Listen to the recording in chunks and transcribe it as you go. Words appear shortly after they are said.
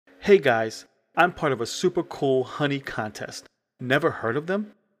Hey guys, I'm part of a super cool honey contest. Never heard of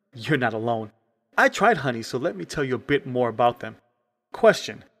them? You're not alone. I tried honey, so let me tell you a bit more about them.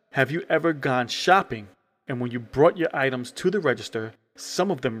 Question: have you ever gone shopping and when you brought your items to the register,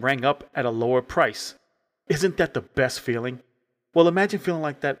 some of them rang up at a lower price? Isn't that the best feeling? Well, imagine feeling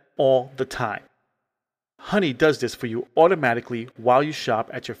like that all the time. Honey does this for you automatically while you shop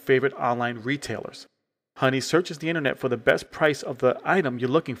at your favorite online retailers. Honey searches the internet for the best price of the item you're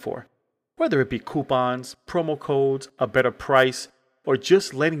looking for, whether it be coupons, promo codes, a better price, or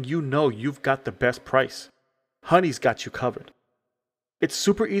just letting you know you've got the best price. Honey's got you covered. It's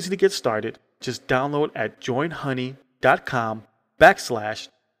super easy to get started. Just download at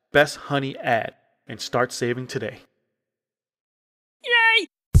joinhoney.com/besthoneyad and start saving today. Yay!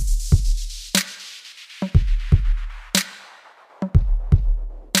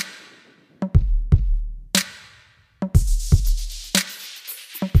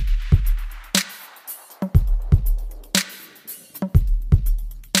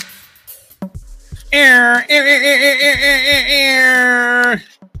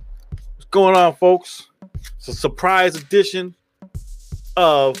 What's going on, folks? It's a surprise edition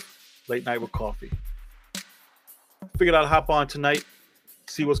of Late Night with Coffee. Figured I'd hop on tonight,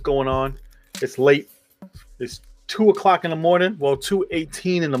 see what's going on. It's late. It's 2 o'clock in the morning. Well,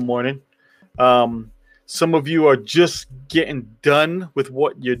 2:18 in the morning. Some of you are just getting done with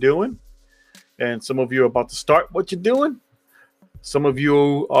what you're doing, and some of you are about to start what you're doing. Some of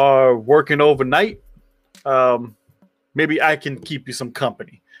you are working overnight. Maybe I can keep you some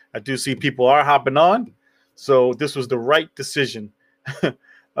company. I do see people are hopping on, so this was the right decision.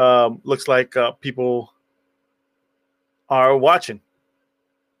 Looks like people are watching.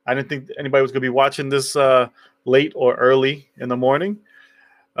 I didn't think anybody was going to be watching this late or early in the morning,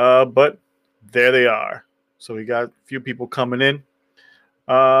 but there they are. So we got a few people coming in.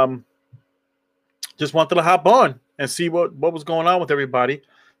 Just wanted to hop on and see what was going on with everybody.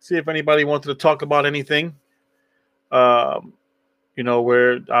 See if anybody wanted to talk about anything. We're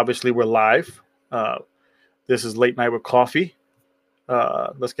live. This is Late Night with Coffee.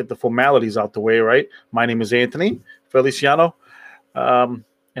 Let's get the formalities out the way, right? My name is Anthony Feliciano, and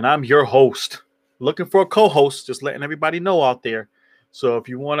I'm your host. Looking for a co-host, just letting everybody know out there. So if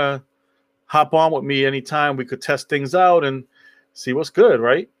you want to hop on with me anytime, we could test things out and see what's good,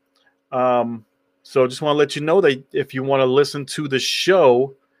 right? So just want to let you know that if you want to listen to the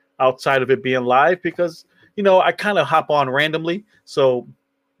show outside of it being live, because I kind of hop on randomly, so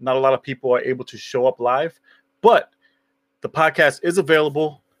not a lot of people are able to show up live, but the podcast is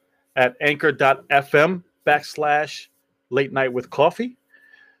available at anchor.fm/late night with coffee.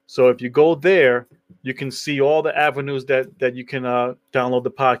 So if you go there, you can see all the avenues that you can download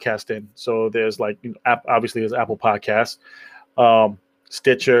the podcast in. So there's obviously there's Apple Podcasts,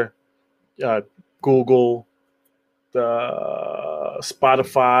 Stitcher, Google,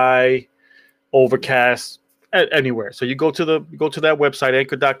 Spotify, Overcast, anywhere. So you go to that website,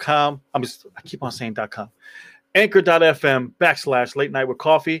 anchor.com. I keep on saying .com. Anchor.fm/late night with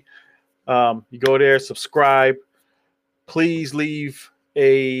coffee. You go there, subscribe. Please leave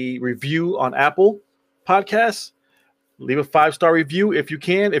a review on Apple Podcasts. Leave a 5-star review if you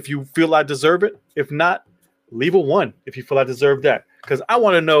can, if you feel I deserve it. If not, leave a 1 if you feel I deserve that. Because I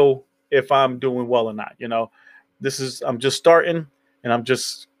want to know if I'm doing well or not. I'm just starting and I'm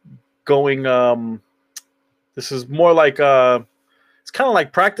just going. This is more like it's kind of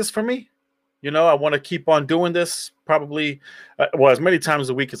like practice for me. I want to keep on doing this probably as many times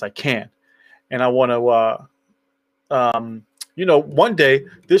a week as I can. And I want to, one day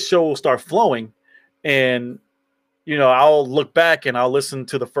this show will start flowing and, I'll look back and I'll listen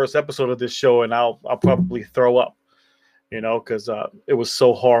to the first episode of this show and I'll probably throw up, because it was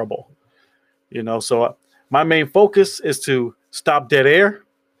so horrible, So my main focus is to stop dead air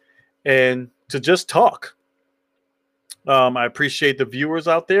and to just talk. I appreciate the viewers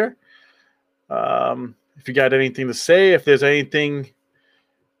out there. If you got anything to say, if there's anything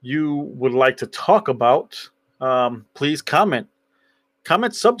you would like to talk about, please comment.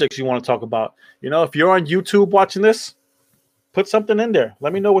 Comment subjects you want to talk about. If you're on YouTube watching this, put something in there.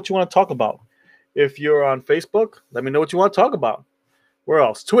 Let me know what you want to talk about. If you're on Facebook, let me know what you want to talk about. Where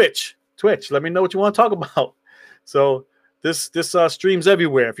else? Twitch. Let me know what you want to talk about. So this streams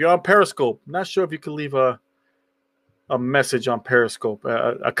everywhere. If you're on Periscope, I'm not sure if you can leave a message on Periscope,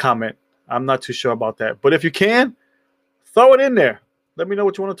 a comment. I'm not too sure about that. But if you can, throw it in there. Let me know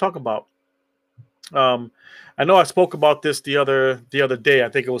what you want to talk about. I know I spoke about this the other day. I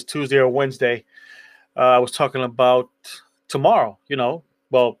think it was Tuesday or Wednesday. I was talking about tomorrow,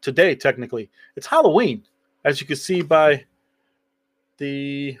 today technically. It's Halloween. As you can see by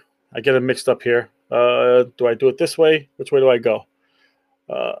the I get it mixed up here. Do I do it this way? Which way do I go?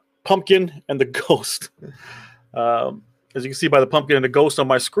 Pumpkin and the ghost. As you can see by the pumpkin and the ghost on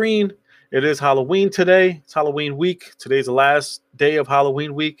my screen, it is Halloween today. It's Halloween week. Today's the last day of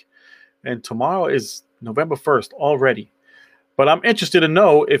Halloween week, and tomorrow is November 1st already. But I'm interested to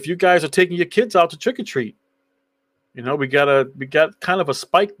know if you guys are taking your kids out to trick or treat. You know, we got kind of a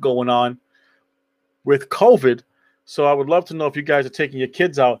spike going on with COVID, so I would love to know if you guys are taking your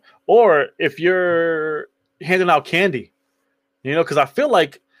kids out or if you're handing out candy. You know, because I feel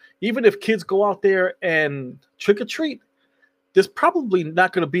like even if kids go out there and trick or treat, there's probably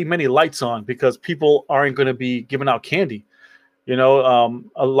not going to be many lights on because people aren't going to be giving out candy. You know,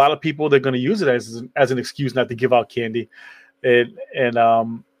 a lot of people, they're going to use it as an excuse not to give out candy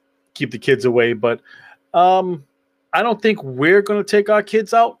and keep the kids away. But I don't think we're going to take our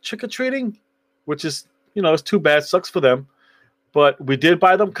kids out trick or treating, which is, you know, it's too bad. Sucks for them. But we did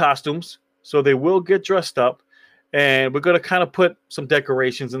buy them costumes, so they will get dressed up. And we're going to kind of put some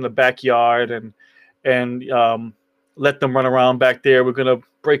decorations in the backyard and let them run around back there. We're going to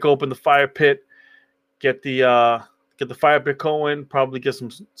break open the fire pit, get the fire pit going, probably get some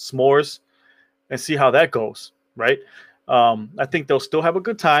s'mores and see how that goes, right? I think they'll still have a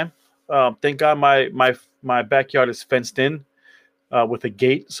good time. Thank God my backyard is fenced in with a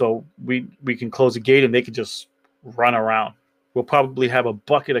gate, so we can close the gate and they can just run around. We'll probably have a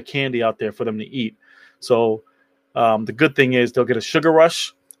bucket of candy out there for them to eat. So the good thing is they'll get a sugar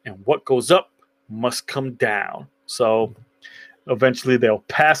rush, and what goes up must come down. So eventually they'll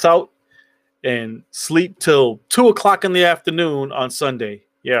pass out and sleep till 2 o'clock in the afternoon on Sunday.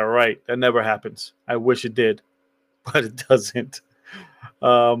 Yeah, right. That never happens. I wish it did, but it doesn't.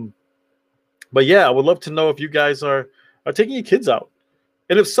 But yeah, I would love to know if you guys are taking your kids out.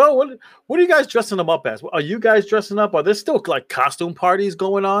 And if so, what are you guys dressing them up as? Are you guys dressing up? Are there still like costume parties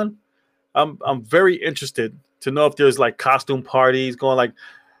going on? I'm very interested to know if there's like costume parties going. Like,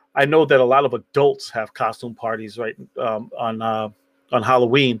 I know that a lot of adults have costume parties right on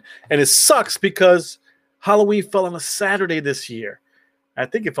Halloween, and it sucks because Halloween fell on a Saturday this year. I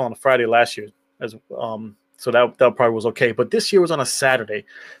think it fell on a Friday last year, so that probably was okay. But this year was on a Saturday,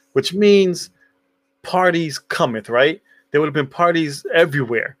 which means parties cometh, right? There would have been parties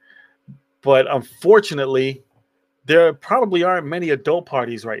everywhere, but unfortunately, there probably aren't many adult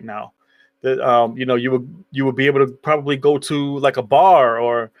parties right now. That you know, you would be able to probably go to like a bar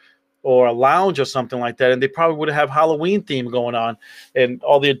or a lounge or something like that, and they probably would have Halloween theme going on, and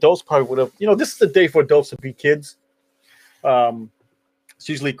all the adults probably would have. You know, this is the day for adults to be kids. It's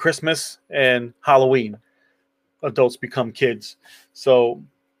usually Christmas and Halloween. Adults become kids. So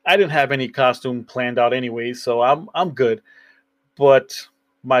I didn't have any costume planned out anyway, so I'm good. But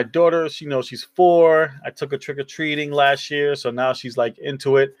my daughter, she's 4. I took her trick-or-treating last year, so now she's like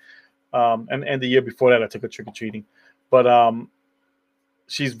into it. And the year before that, I took her trick-or-treating. But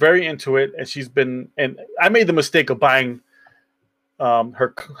she's very into it, and I made the mistake of buying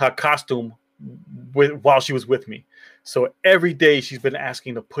her costume while she was with me. So every day she's been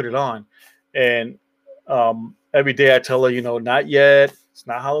asking to put it on. And every day I tell her, not yet. It's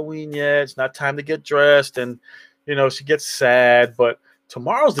not Halloween yet. It's not time to get dressed. And, she gets sad. But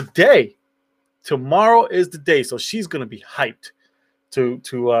tomorrow's the day. Tomorrow is the day. So she's going to be hyped to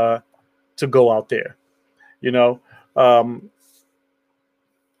go out there.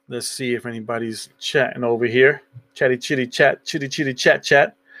 Let's see if anybody's chatting over here. Chitty chitty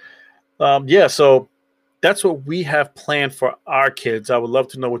chat. Yeah, so that's what we have planned for our kids. I would love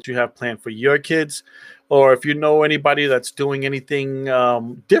to know what you have planned for your kids, or if you know anybody that's doing anything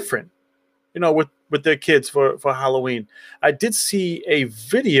different, with their kids for Halloween. I did see a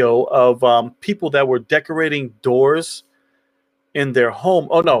video of people that were decorating doors in their home.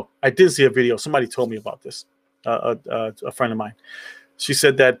 Oh no, I did see a video. Somebody told me about this. A friend of mine. She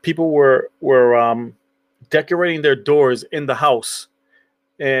said that people were decorating their doors in the house.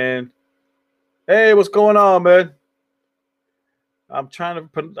 And hey, what's going on, man? I'm trying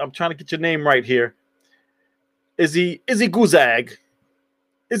to get your name right here. Izzy Guzag.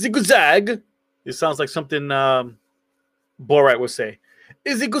 Izzy Guzag. It sounds like something Borat would say.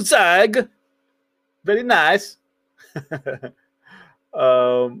 Izzy Guzag. Very nice.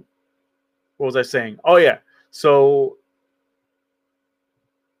 What was I saying? Oh yeah. So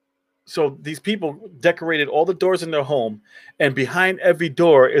these people decorated all the doors in their home, and behind every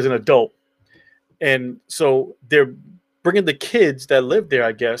door is an adult. And so they're bringing the kids that live there,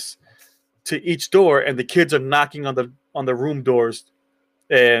 I guess, to each door, and the kids are knocking on the room doors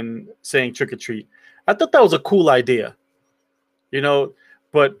and saying trick or treat. I thought that was a cool idea,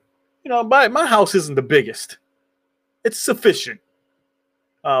 but my house isn't the biggest. It's sufficient.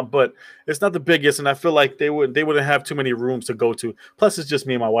 But it's not the biggest, and I feel like they wouldn't have too many rooms to go to. Plus, it's just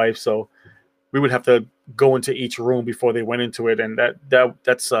me and my wife, so we would have to go into each room before they went into it, and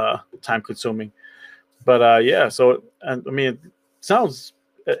that's time consuming. But yeah, so I mean, it sounds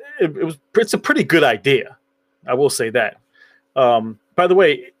it's a pretty good idea. I will say that. By the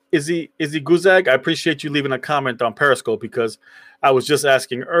way, Izzy Guzag, I appreciate you leaving a comment on Periscope because I was just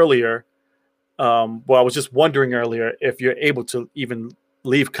asking earlier. Well, I was just wondering earlier if you're able to even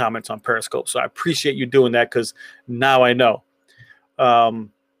leave comments on Periscope. So I appreciate you doing that because now I know.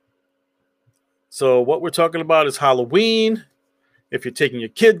 So what we're talking about is Halloween. If you're taking your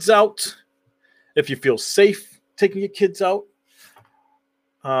kids out, if you feel safe taking your kids out,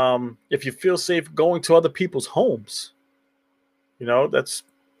 if you feel safe going to other people's homes, it's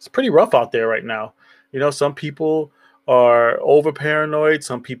pretty rough out there right now. Some people are over paranoid,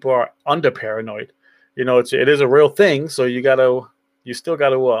 some people are under paranoid. It is a real thing, so you still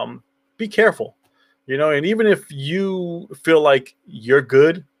gotta be careful. And even if you feel like you're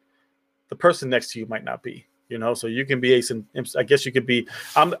good, the person next to you might not be. So you can be I guess you could be.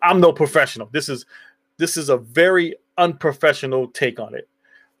 I'm no professional. This is a very unprofessional take on it.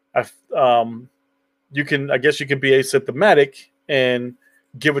 I guess you can be asymptomatic and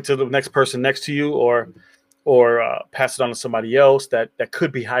give it to the next person next to you, or pass it on to somebody else that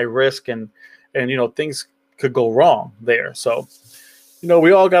could be high risk, and things could go wrong there. So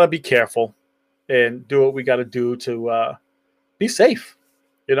we all got to be careful and do what we got to do to be safe.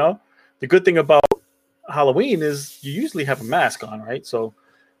 The good thing about Halloween is you usually have a mask on, right? So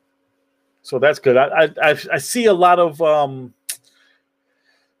that's good. I see a lot of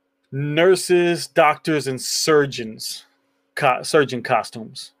nurses, doctors, and surgeons, surgeon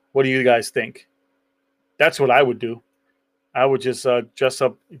costumes. What do you guys think? That's what I would do. I would just dress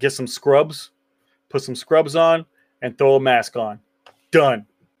up, get some scrubs, put some scrubs on, and throw a mask on. Done.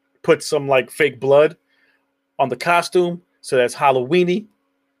 Put some like fake blood on the costume, so that's Halloweeny.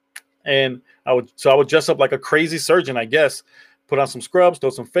 And I would dress up like a crazy surgeon, I guess. Put on some scrubs,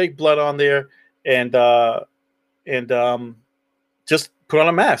 throw some fake blood on there, and just put on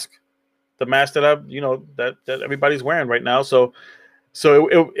a mask. The mask that that everybody's wearing right now. So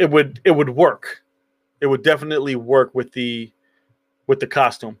it would work. It would definitely work with the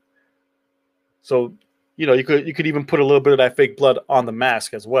costume. So you could even put a little bit of that fake blood on the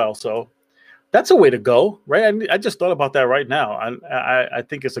mask as well. So that's a way to go, right? I just thought about that right now. I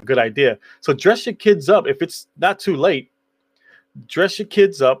think it's a good idea. So dress your kids up. If it's not too late, dress your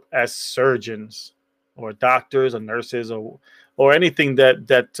kids up as surgeons or doctors or nurses or anything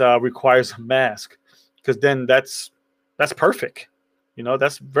that requires a mask, because then that's perfect.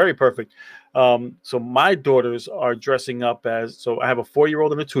 That's very perfect. So my daughters are dressing up so I have a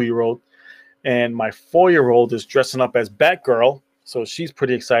 4-year-old and a 2-year-old, and my 4-year-old is dressing up as Batgirl. So she's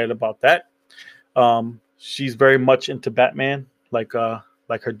pretty excited about that. She's very much into Batman, like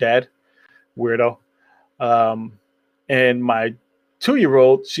her dad, weirdo. And my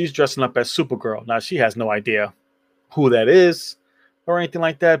 2-year-old, she's dressing up as Supergirl. Now she has no idea who that is or anything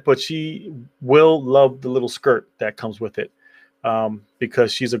like that, but she will love the little skirt that comes with it,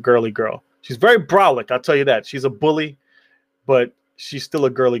 because she's a girly girl. She's very brolic, I'll tell you that. She's a bully, but she's still a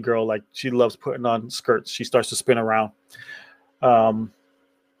girly girl. Like, she loves putting on skirts. She starts to spin around.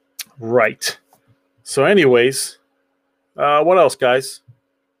 Right. So anyways, what else, guys?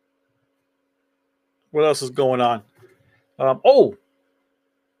 What else is going on? I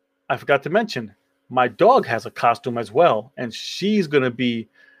forgot to mention, my dog has a costume as well, and she's gonna be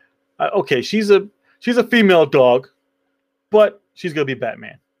okay. She's a female dog, but she's gonna be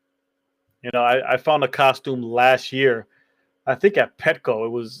Batman. I found a costume last year, I think at Petco.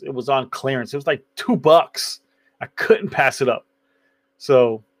 It was on clearance. It was like $2. I couldn't pass it up.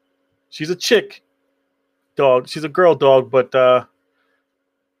 So she's a chick dog. She's a girl dog, but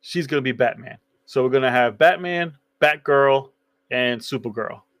she's gonna be Batman. So we're gonna have Batman, Batgirl, and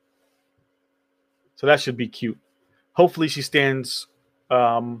Supergirl. So that should be cute. Hopefully she stands.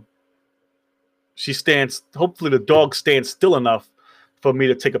 Hopefully the dog stands still enough for me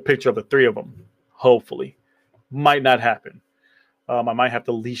to take a picture of the three of them. Hopefully, might not happen. I might have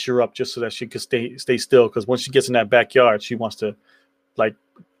to leash her up just so that she can stay still. Because once she gets in that backyard, she wants to like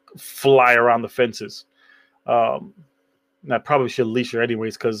fly around the fences. And I probably should leash her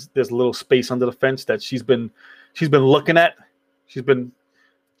anyways, because there's a little space under the fence that she's been looking at. She's been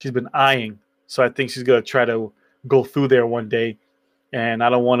eyeing. So I think she's gonna try to go through there one day, and I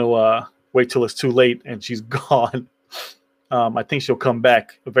don't want to wait till it's too late and she's gone. I think she'll come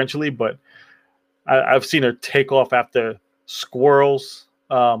back eventually, but I've seen her take off after squirrels.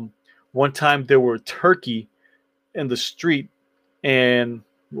 One time there were turkey in the street, and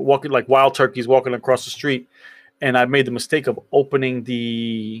walking like wild turkeys walking across the street, and I made the mistake of opening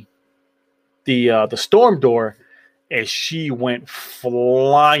the storm door, and she went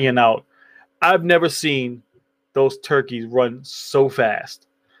flying out. I've never seen those turkeys run so fast.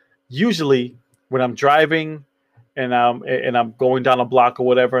 Usually, when I'm driving and I'm going down a block or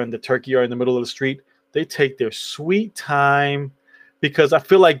whatever, and the turkey are in the middle of the street, they take their sweet time because I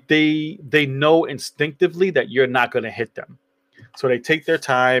feel like they know instinctively that you're not going to hit them. So they take their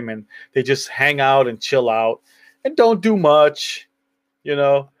time and they just hang out and chill out and don't do much. You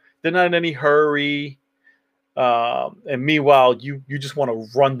know, they're not in any hurry. And meanwhile, you just want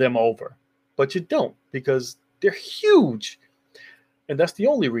to run them over, but you don't because they're huge, and that's the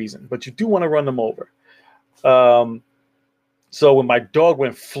only reason. But you do want to run them over. So when my dog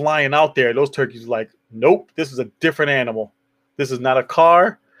went flying out there, those turkeys were like, "Nope, this is a different animal. This is not a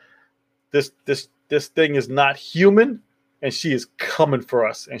car. This thing is not human, and she is coming for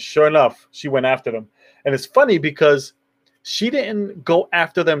us." And sure enough, she went after them. And it's funny because she didn't go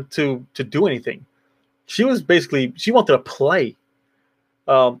after them to do anything. She wanted to play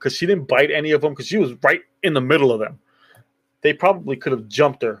because she didn't bite any of them because she was right in the middle of them. They probably could have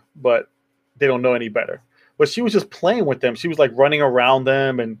jumped her, but they don't know any better. But she was just playing with them. She was like running around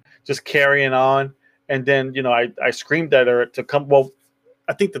them and just carrying on. And then, I screamed at her to come. Well,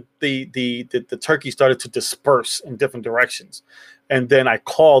 I think the turkey started to disperse in different directions. And then I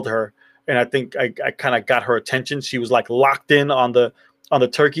called her, and I think I kind of got her attention. She was like locked in on the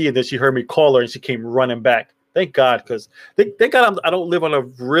turkey, and then she heard me call her, and she came running back. Thank God, because thank God I don't live on a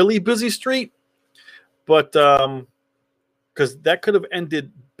really busy street, but because that could have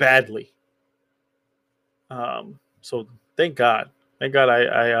ended badly. So thank God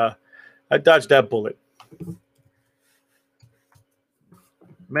I dodged that bullet.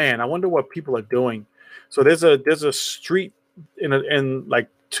 Man, I wonder what people are doing. So there's a street in like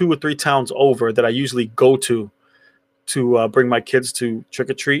 2 or 3 towns over that I usually go to bring my kids to trick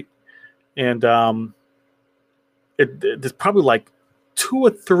or treat, and there's probably like 2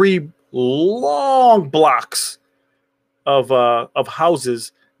 or 3 long blocks of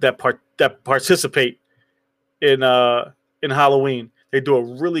houses that participate in Halloween. They do a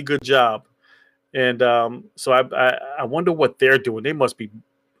really good job, and so I wonder what they're doing. They must be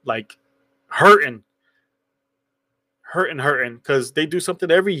like hurting because they do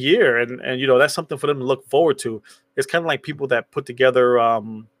something every year, and that's something for them to look forward to. It's kind of like people that put together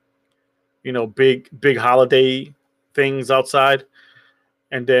big holiday things outside,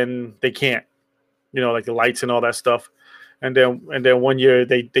 and then they can't, like the lights and all that stuff, and then one year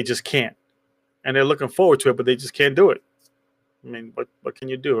they just can't, and they're looking forward to it, but they just can't do it. I mean, what can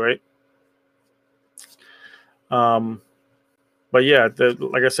you do, right? But yeah,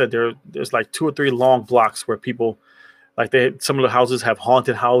 like I said, there's like 2 or 3 long blocks where people, like some of the houses have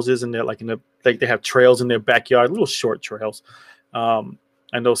haunted houses, and they're like they have trails in their backyard, little short trails. I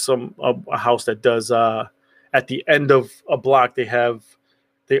know a house that does at the end of a block this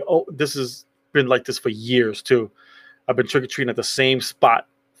has been like this for years too. I've been trick or treating at the same spot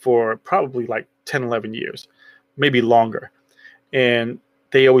for probably like 10, 11 years, maybe longer, and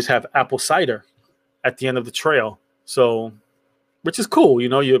they always have apple cider at the end of the trail. So, which is cool,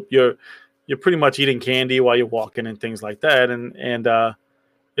 you're pretty much eating candy while you're walking and things like that, and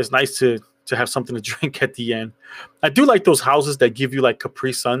it's nice to have something to drink at the end. I do like those houses that give you like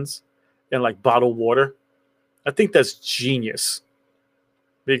Capri Suns and like bottled water. I think that's genius,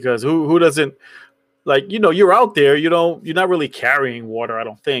 because who doesn't, like, you're out there, you're not really carrying water. I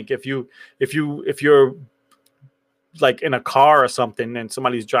don't think if you're like in a car or something and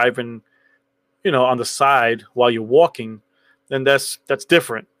somebody's driving, on the side while you're walking, then that's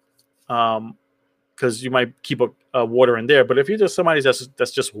different. Because you might keep a water in there, but if you're just somebody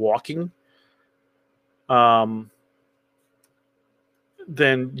that's just walking, then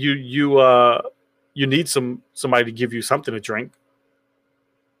you need somebody to give you something to drink.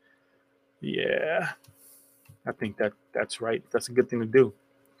 Yeah, I think that's right. That's a good thing to do.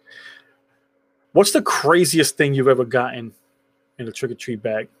 What's the craziest thing you've ever gotten in a trick or treat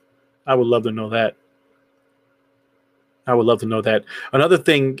bag? I would love to know that. Another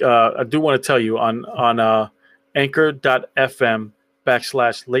thing I do want to tell you on anchor.fm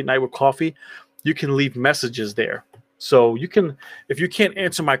 /late night with coffee, you can leave messages there. So you can, if you can't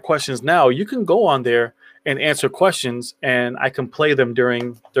answer my questions now, you can go on there and answer questions, and I can play them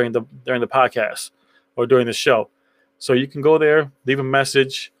during the podcast or during the show. So you can go there, leave a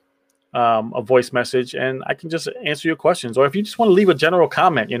message, a voice message, and I can just answer your questions. Or if you just want to leave a general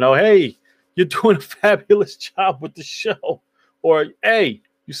comment, hey, you're doing a fabulous job with the show, or hey,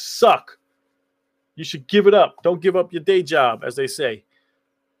 you suck, you should give it up. Don't give up your day job, as they say.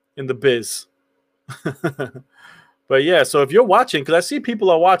 in the biz. But yeah, so if you're watching, because I see people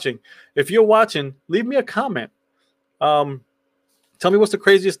are watching, if you're watching, leave me a comment. Um, Tell me what's the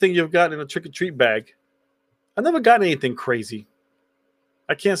craziest thing you've gotten in a trick or treat bag. I've never gotten anything crazy.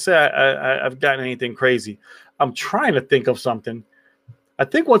 I can't say I've gotten anything crazy. I'm trying to think of something. I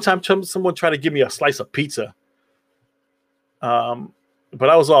think one time someone tried to give me a slice of pizza, but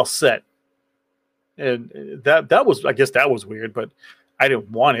I was all set, and that was, I guess that was weird, but I didn't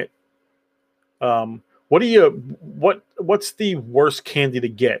want it. What's the worst candy to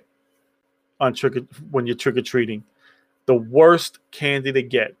get on when you're trick or treating? The worst candy to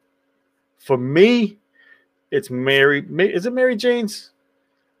get for me, it's Mary. Is it Mary Jane's?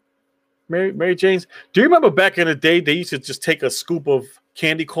 Mary Jane's. Do you remember back in the day they used to just take a scoop of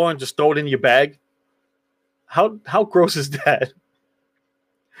candy corn, just throw it in your bag? How gross is that?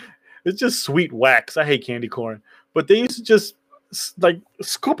 It's just sweet wax. I hate candy corn, but they used to just like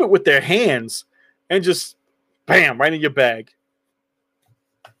scoop it with their hands and just bam right in your bag.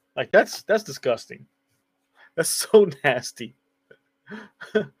 Like that's disgusting. That's so nasty.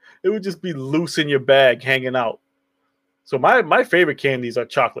 It would just be loose in your bag hanging out. So my favorite candies are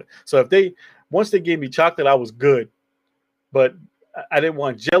chocolate. So once they gave me chocolate, I was good. But I didn't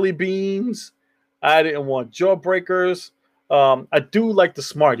want jelly beans. I didn't want jawbreakers. I do like the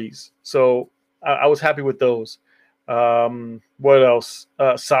Smarties, so I was happy with those. What else?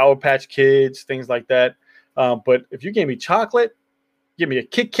 Sour Patch Kids, things like that. But if you gave me chocolate, give me a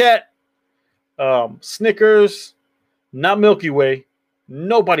Kit Kat, Snickers, not Milky Way.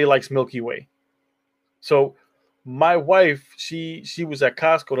 Nobody likes Milky Way. So my wife, she was at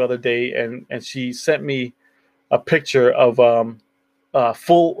Costco the other day, and she sent me a picture of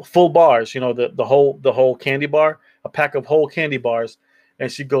full bars. You know, the whole candy bar, a pack of whole candy bars,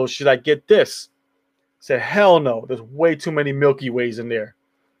 and she goes, "Should I get this?" I said, "Hell no! There's way too many Milky Ways in there.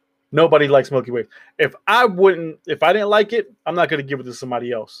 Nobody likes Milky Way. If I didn't like it, I'm not gonna give it to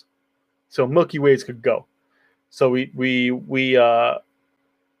somebody else. So Milky Ways could go." So we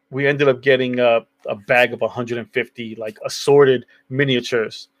ended up getting a bag of 150 like assorted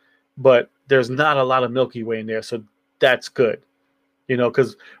miniatures, but there's not a lot of Milky Way in there, so that's good, you know,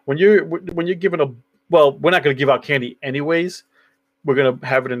 because when you're giving we're not going to give out candy anyways. We're going to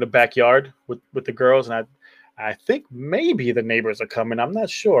have it in the backyard with the girls, and I think maybe the neighbors are coming. I'm not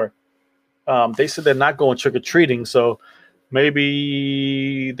sure. They said they're not going trick or treating, so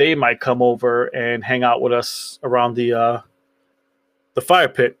maybe they might come over and hang out with us around the fire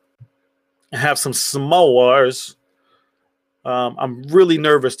pit and have some s'mores. I'm really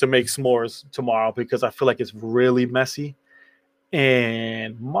nervous to make s'mores tomorrow because I feel like it's really messy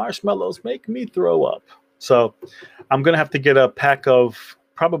and marshmallows make me throw up. So I'm going to have to get a pack of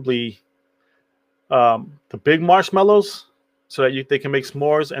probably the big marshmallows so that they can make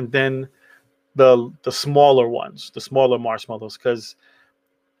s'mores, and then the smaller ones, the smaller marshmallows,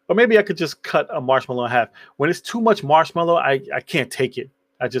 or maybe I could just cut a marshmallow in half. When it's too much marshmallow, I can't take it.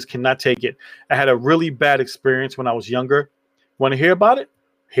 I just cannot take it. I had a really bad experience when I was younger. Want to hear about it?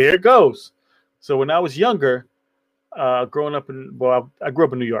 Here it goes. So when I was younger, growing up I grew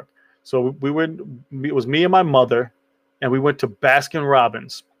up in New York. So it was me and my mother, and we went to Baskin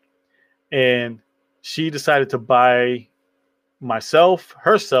Robbins, and she decided to buy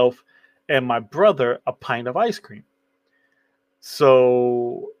herself, and my brother a pint of ice cream.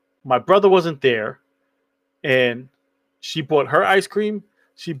 So my brother wasn't there, and she bought her ice cream.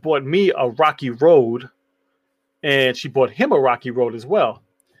 She bought me a Rocky Road, and she bought him a Rocky Road as well.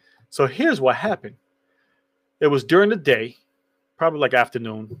 So here's what happened. It was during the day, probably like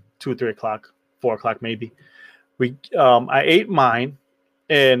afternoon, 2 or 3 o'clock, 4 o'clock maybe. I ate mine,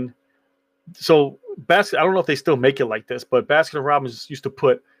 and so I don't know if they still make it like this, but Baskin Robbins used to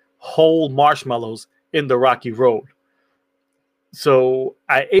put whole marshmallows in the Rocky Road. So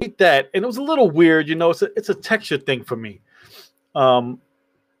I ate that, and it was a little weird, you know. It's a texture thing for me.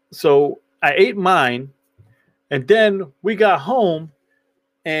 So I ate mine, and then we got home,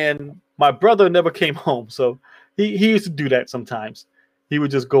 and my brother never came home. So he used to do that sometimes. He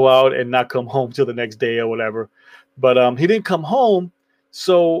would just go out and not come home till the next day or whatever. But he didn't come home,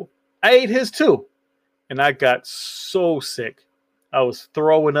 so I ate his too, and I got so sick. I was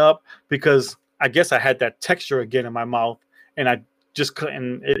throwing up because I guess I had that texture again in my mouth, and I just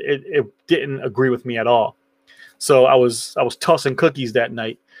couldn't. It didn't agree with me at all. So I was tossing cookies that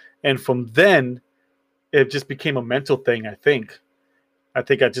night, and from then it just became a mental thing. I think I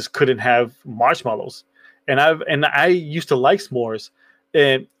just couldn't have marshmallows, and I used to like s'mores,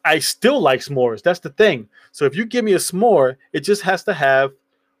 and I still like s'mores. That's the thing. So if you give me a s'more, it just has to have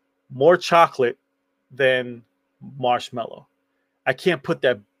more chocolate than marshmallow. I can't put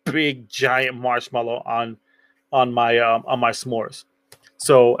that big giant marshmallow on my s'mores.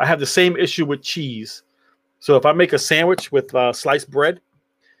 So I have the same issue with cheese. So if I make a sandwich with sliced bread,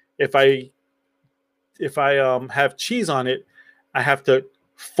 if I have cheese on it, I have to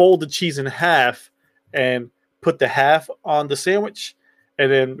fold the cheese in half and put the half on the sandwich,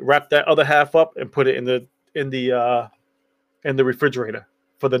 and then wrap that other half up and put it in the refrigerator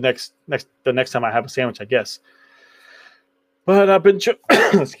for the next time I have a sandwich, I guess. But I've been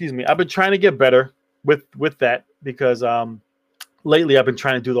excuse me, I've been trying to get better with that because lately I've been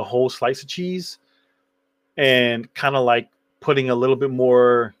trying to do the whole slice of cheese and kind of like putting a little bit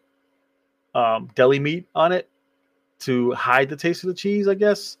more deli meat on it to hide the taste of the cheese, I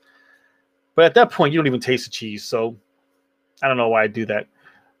guess. But at that point, you don't even taste the cheese, so I don't know why I do that.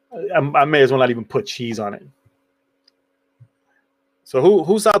 I may as well not even put cheese on it. So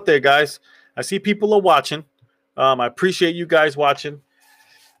who's out there, guys? I see people are watching. I appreciate you guys watching.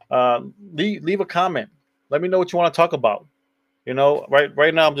 Leave a comment. Let me know what you want to talk about. You know,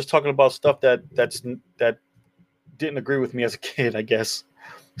 right now I'm just talking about stuff that didn't agree with me as a kid, I guess.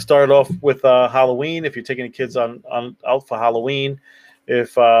 Started off with Halloween. If you're taking the kids on out for Halloween,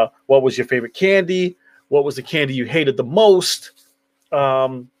 if what was your favorite candy? What was the candy you hated the most?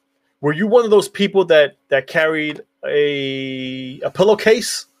 Were you one of those people that carried a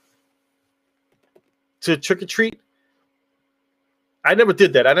pillowcase to trick or treat? I never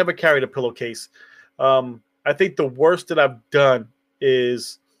did that. I never carried a pillowcase. I think the worst that I've done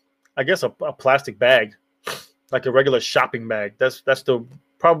is, I guess, a plastic bag, like a regular shopping bag. That's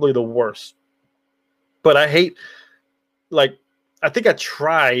probably the worst. But I hate, like, I think I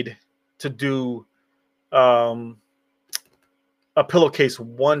tried to do a pillowcase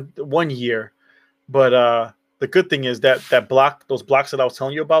one year, but the good thing is that those blocks that I was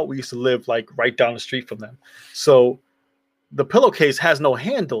telling you about, we used to live like right down the street from them. So the pillowcase has no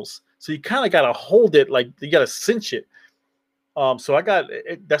handles, so you kind of got to hold it, like you got to cinch it. So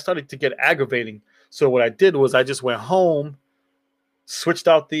that started to get aggravating. So what I did was I just went home, switched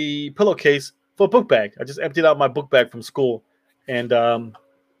out the pillowcase for a book bag. I just emptied out my book bag from school and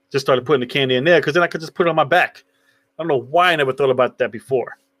just started putting the candy in there because then I could just put it on my back. I don't know why I never thought about that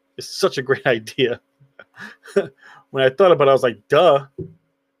before. It's such a great idea. When I thought about it, I was like, duh.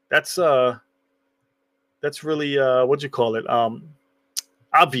 That's really what'd you call it?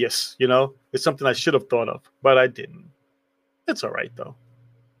 Obvious, you know? It's something I should have thought of, but I didn't. It's all right though.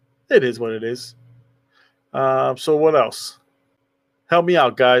 It is what it is. So what else? Help me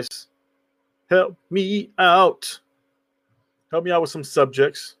out, guys. Help me out. Help me out with some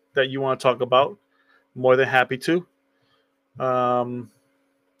subjects that you want to talk about. More than happy to.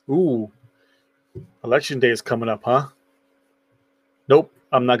 Election day is coming up, huh? Nope,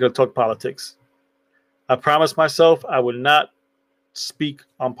 I'm not going to talk politics. I promised myself I would not speak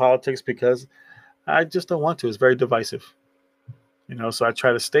on politics because I just don't want to. It's very divisive. You know, so I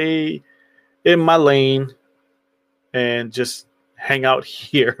try to stay in my lane and just hang out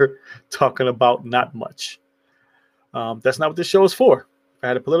here talking about not much. That's not what this show is for. If I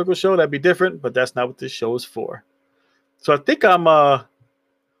had a political show, that'd be different, but that's not what this show is for. So I think I'm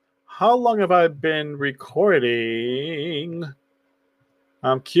how long have I been recording?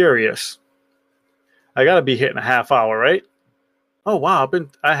 I'm curious. I gotta be hitting a half hour, right? Oh wow,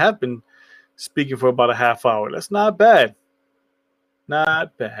 I have been speaking for about a half hour. That's not bad.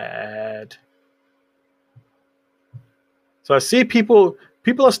 Not bad. So I see people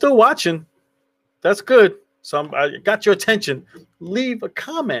are still watching. That's good. So I got your attention. Leave a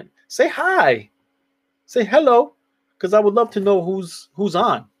comment. Say hi. Say hello, because I would love to know who's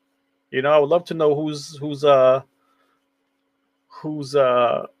on. You know, I would love to know who's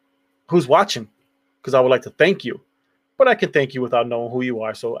watching, because I would like to thank you. But I can thank you without knowing who you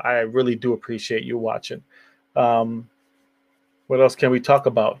are. So I really do appreciate you watching. What else can we talk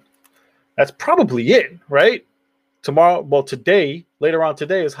about? That's probably it, right? Today, later on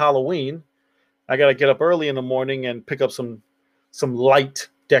today is Halloween. I got to get up early in the morning and pick up some light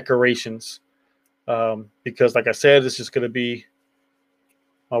decorations. Because like I said, it's just going to be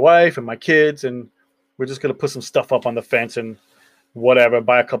my wife and my kids, and we're just going to put some stuff up on the fence and whatever,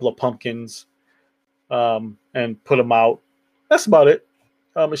 buy a couple of pumpkins, and put them out. That's about it.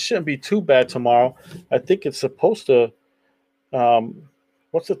 It shouldn't be too bad tomorrow. I think it's supposed to,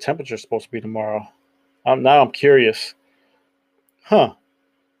 what's the temperature supposed to be tomorrow? Now I'm curious. Huh.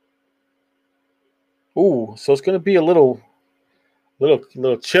 Ooh, so it's going to be a little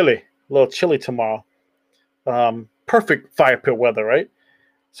chilly. A little chilly tomorrow. Perfect fire pit weather, right?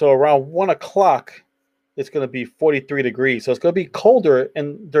 So around 1 o'clock, it's going to be 43 degrees. So it's going to be colder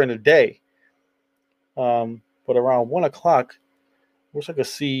during the day. But around 1 o'clock, Wish I could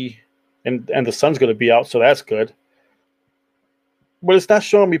see, and the sun's going to be out, so that's good. But it's not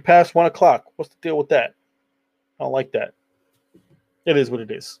showing me past 1 o'clock. What's the deal with that? I don't like that. It is what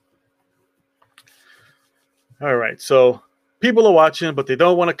it is. All right, so people are watching, but they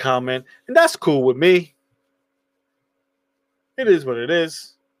don't want to comment, and that's cool with me. It is what it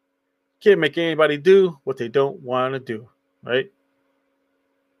is. Can't make anybody do what they don't want to do, right?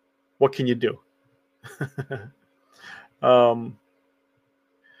 What can you do?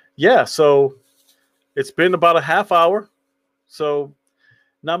 Yeah, so it's been about a half hour, so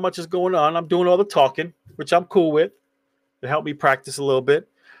not much is going on. I'm doing all the talking, which I'm cool with, to help me practice a little bit.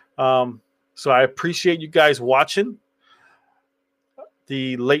 So I appreciate you guys watching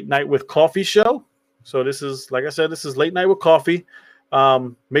the Late Night with Coffee show. So this is, like I said, this is Late Night with Coffee.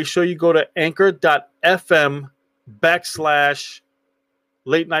 Make sure you go to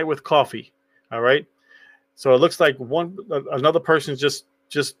anchor.fm/Late Night with Coffee. All right. So it looks like another person just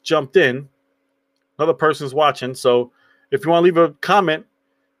jumped in. Another person's watching. So if you want to leave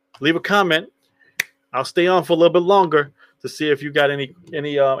a comment, I'll stay on for a little bit longer to see if you got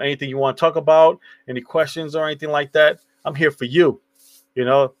anything you want to talk about, any questions or anything like that. I'm here for you. You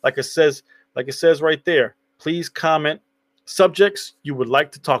know, like it says right there, please comment subjects you would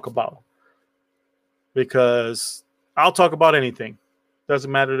like to talk about, because I'll talk about anything.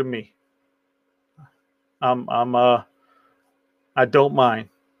 Doesn't matter to me. I don't mind,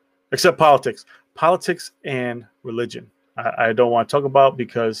 except politics and religion. I don't want to talk about,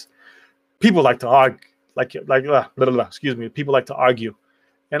 because people like to argue, excuse me. People like to argue,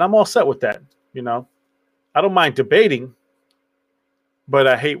 and I'm all set with that. You know, I don't mind debating, but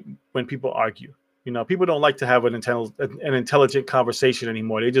I hate when people argue. You know, people don't like to have an intelligent conversation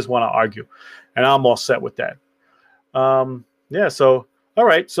anymore. They just want to argue, and I'm all set with that. Yeah. So, all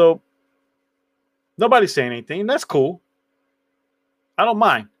right. So nobody's saying anything. That's cool. I don't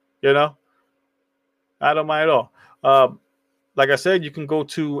mind. You know, I don't mind at all. Like I said, you can go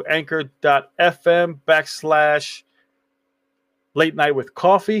to anchor.fm/Late Night with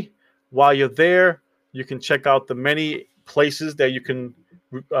Coffee. While you're there, you can check out the many places that you can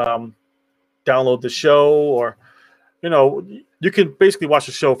download the show, or, you know, you can basically watch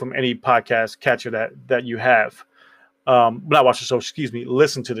the show from any podcast catcher that you have. Not watch the show, excuse me,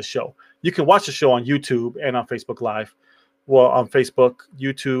 listen to the show. You can watch the show on YouTube and on Facebook Live. Well, on Facebook,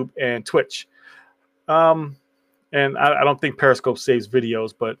 YouTube, and Twitch. And I don't think Periscope saves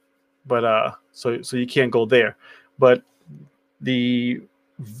videos, but so you can't go there. But the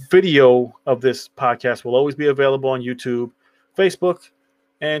video of this podcast will always be available on YouTube, Facebook,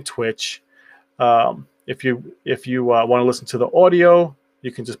 and Twitch. If you want to listen to the audio,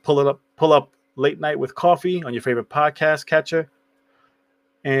 you can just pull up Late Night with Coffee on your favorite podcast catcher.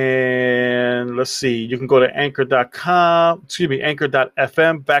 And let's see, you can go to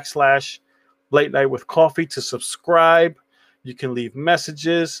anchor.fm/Late Night with Coffee to subscribe. You can leave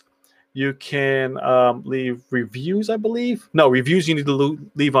messages. You can leave reviews, I believe. No, reviews you need to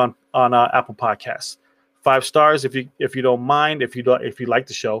leave on Apple Podcasts. 5 stars if you don't mind. If you like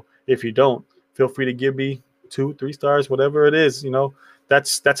the show. If you don't, feel free to give me 2, 3 stars, whatever it is. You know,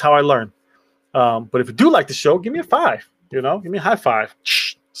 that's how I learn. But if you do like the show, give me a 5. You know, give me a high 5,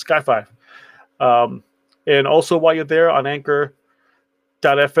 sky 5. And also, while you're there on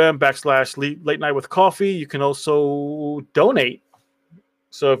anchor.fm/Late Night with Coffee, you can also donate.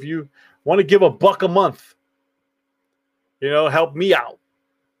 So if you want to give $1 a month, you know, help me out.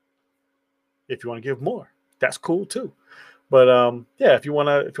 If you want to give more, that's cool too. But yeah, if you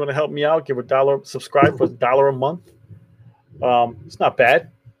want to help me out, give $1, subscribe for $1 a month. It's not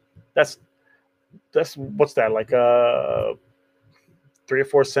bad. That's what's that, like 3 or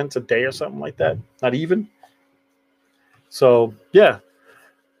 4 cents a day or something like that. Not even. So yeah.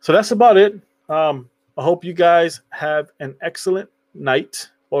 So that's about it. I hope you guys have an excellent night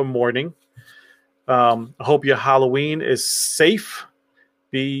or morning. I hope your Halloween is safe.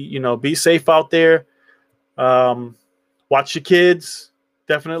 Be safe out there. Watch your kids.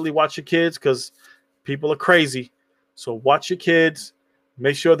 Definitely watch your kids, because people are crazy. So watch your kids.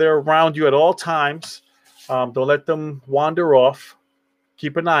 Make sure they're around you at all times. Don't let them wander off.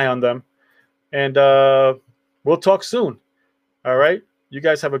 Keep an eye on them. And we'll talk soon. All right. You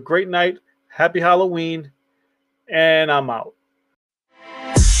guys have a great night. Happy Halloween. And I'm out.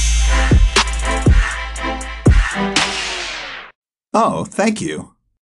 Oh, thank you.